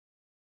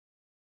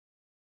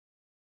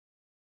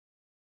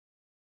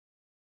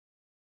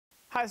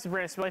Hi, this is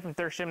Brandon from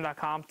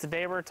thirstgym.com.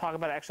 Today we're talking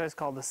about an exercise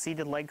called the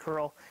seated leg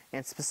curl,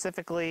 and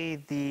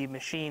specifically the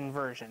machine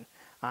version.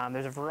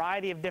 There's a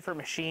variety of different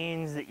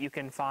machines that you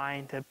can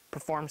find to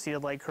perform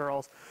seated leg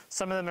curls.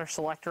 Some of them are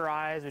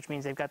selectorized, which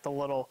means they've got the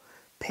little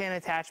pin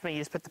attachment.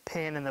 You just put the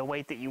pin and the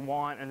weight that you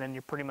want, and then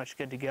you're pretty much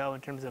good to go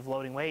in terms of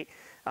loading weight.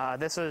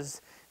 This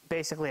is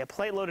basically a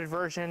plate-loaded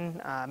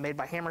version made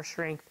by Hammer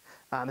Strength.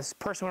 This is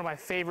personally one of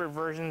my favorite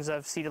versions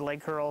of seated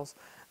leg curls.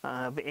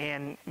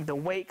 And the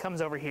weight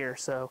comes over here,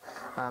 so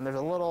there's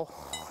a little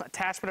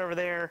attachment over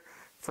there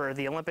for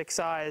the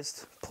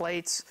Olympic-sized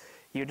plates.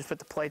 You just put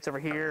the plates over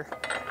here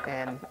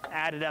and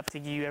add it up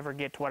till you ever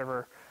get to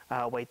whatever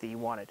weight that you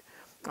wanted.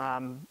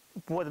 One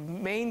of the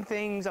main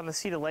things on the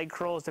seated leg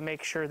curl is to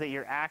make sure that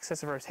your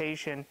axis of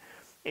rotation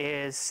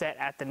is set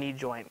at the knee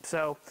joint.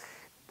 So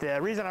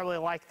the reason I really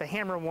like the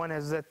hammer one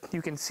is that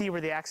you can see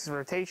where the axis of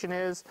rotation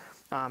is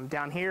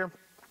down here.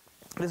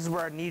 This is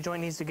where our knee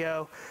joint needs to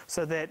go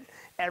so that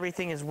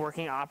everything is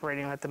working,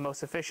 operating at the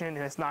most efficient,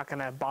 and it's not going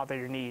to bother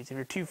your knees. If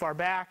you're too far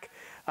back,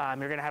 you're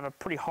going to have a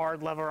pretty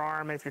hard lever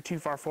arm, and if you're too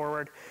far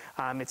forward,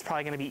 it's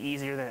probably going to be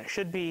easier than it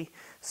should be.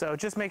 So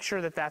just make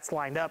sure that that's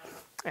lined up.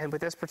 And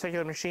with this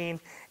particular machine,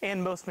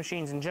 and most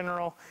machines in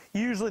general,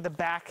 usually the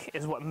back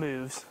is what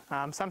moves.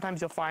 Sometimes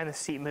you'll find the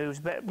seat moves,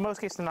 but in most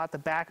cases not, the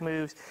back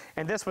moves.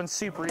 And this one's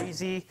super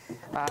easy.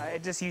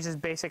 It just uses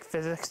basic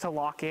physics to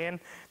lock in.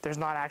 There's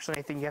not actually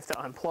anything you have to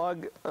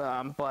unplug,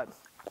 but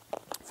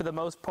for the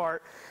most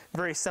part,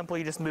 very simple.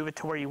 You just move it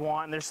to where you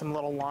want, and there's some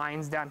little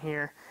lines down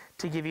here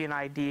to give you an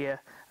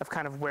idea of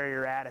kind of where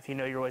you're at if you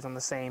know you're always on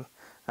the same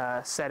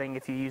setting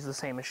if you use the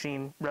same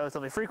machine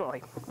relatively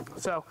frequently.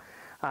 So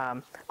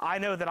I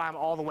know that I'm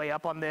all the way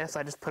up on this.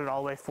 I just put it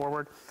all the way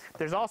forward.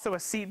 There's also a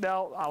seat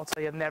belt. I'll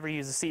tell you, I've never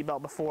used a seat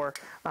belt before,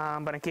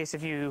 but in case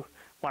if you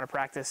want to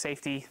practice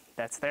safety,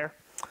 that's there.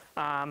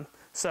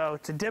 So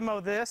to demo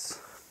this,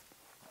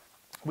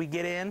 we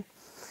get in,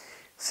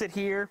 sit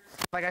here.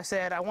 Like I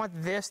said, I want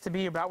this to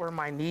be about where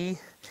my knee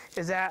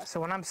is at.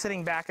 So when I'm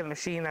sitting back in the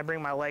machine, I bring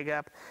my leg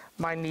up.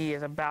 My knee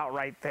is about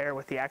right there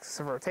with the axis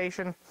of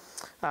rotation.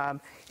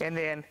 And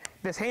then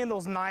this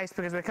handle's nice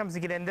because when it comes to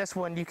get in this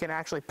one, you can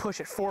actually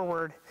push it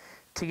forward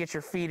to get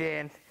your feet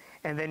in,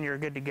 and then you're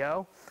good to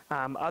go.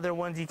 Other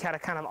ones you kind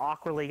of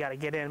awkwardly got to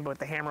get in, but with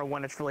the hammer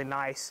one, it's really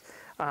nice.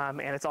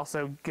 And it's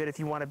also good if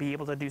you want to be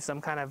able to do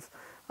some kind of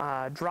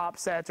drop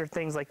sets or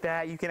things like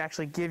that. You can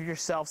actually give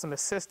yourself some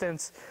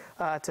assistance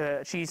to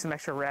achieve some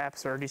extra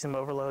reps or do some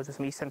overloads with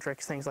some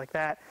eccentrics, things like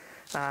that.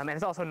 And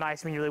it's also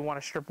nice when you really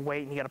want to strip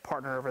weight and you got a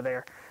partner over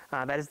there.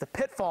 That is the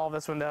pitfall of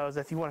this one, though, is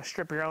if you want to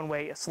strip your own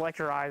weight, select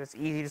your eyes, it's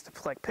easy just to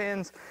select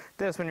pins.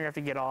 This one you have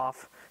to get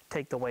off,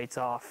 take the weights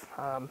off.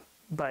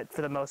 But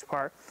for the most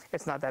part,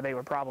 it's not that big of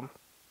a problem.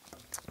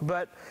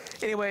 But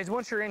anyways,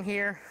 once you're in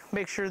here,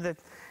 make sure that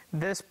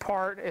this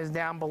part is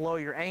down below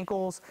your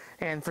ankles.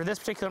 And for this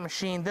particular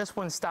machine, this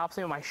one stops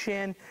me with my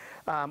shin.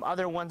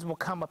 Other ones will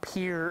come up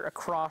here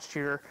across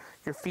your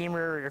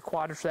femur or your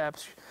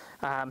quadriceps.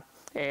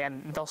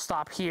 And they'll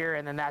stop here,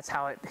 and then that's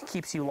how it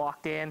keeps you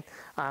locked in.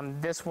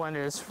 This one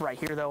is right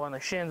here, though, on the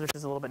shins, which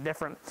is a little bit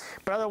different.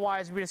 But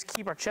otherwise, we just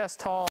keep our chest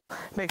tall,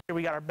 make sure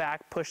we got our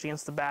back pushed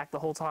against the back the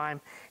whole time.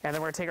 And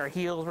then we're going to take our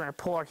heels, we're going to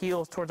pull our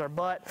heels towards our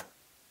butt,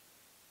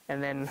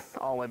 and then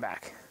all the way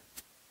back.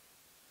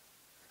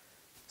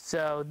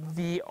 So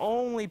the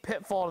only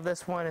pitfall to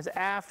this one is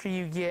after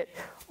you get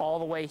all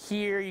the way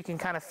here, you can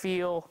kind of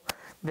feel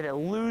that it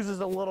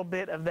loses a little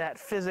bit of that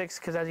physics,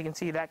 because as you can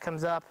see, that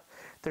comes up.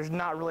 There's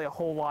not really a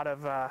whole lot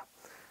of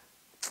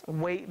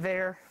weight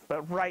there,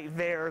 but right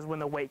there is when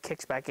the weight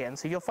kicks back in.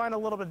 So you'll find a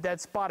little bit of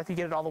dead spot if you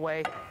get it all the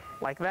way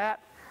like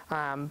that.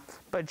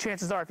 But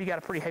chances are, if you got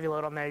a pretty heavy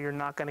load on there, you're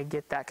not going to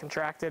get that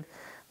contracted.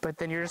 But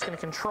then you're just going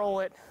to control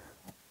it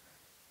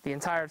the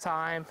entire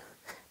time.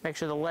 Make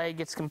sure the leg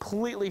gets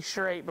completely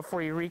straight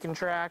before you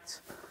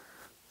recontract.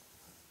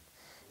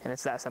 And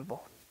it's that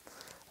simple.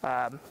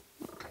 The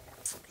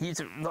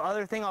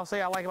other thing I'll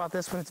say I like about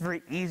this one, it's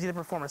very easy to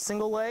perform a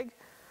single leg.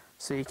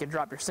 So you can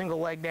drop your single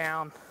leg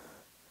down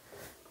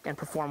and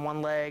perform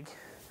one leg,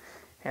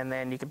 and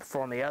then you can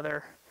perform the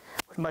other.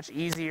 Much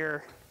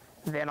easier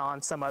than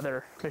on some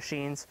other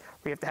machines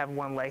where you have to have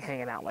one leg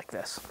hanging out like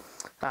this.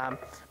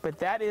 But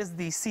that is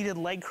the seated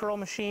leg curl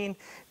machine.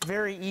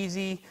 Very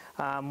easy.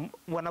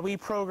 When we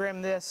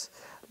program this,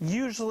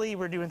 usually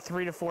we're doing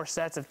 3 to 4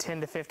 sets of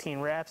 10 to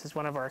 15 reps. It's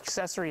one of our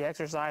accessory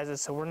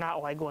exercises, so we're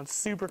not like going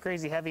super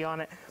crazy heavy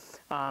on it.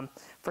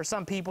 For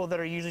some people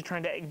that are usually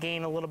trying to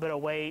gain a little bit of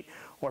weight,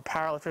 or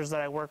powerlifters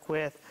that I work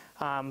with,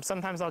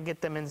 sometimes I'll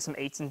get them into some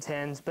 8s and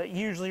 10s, but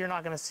usually you're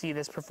not going to see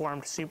this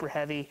performed super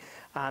heavy.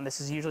 This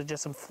is usually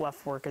just some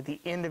fluff work at the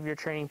end of your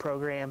training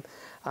program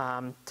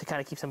to kind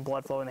of keep some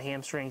blood flow in the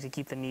hamstrings and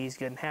keep the knees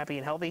good and happy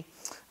and healthy.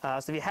 So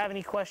if you have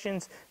any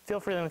questions, feel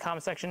free in the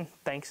comment section.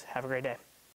 Thanks. Have a great day.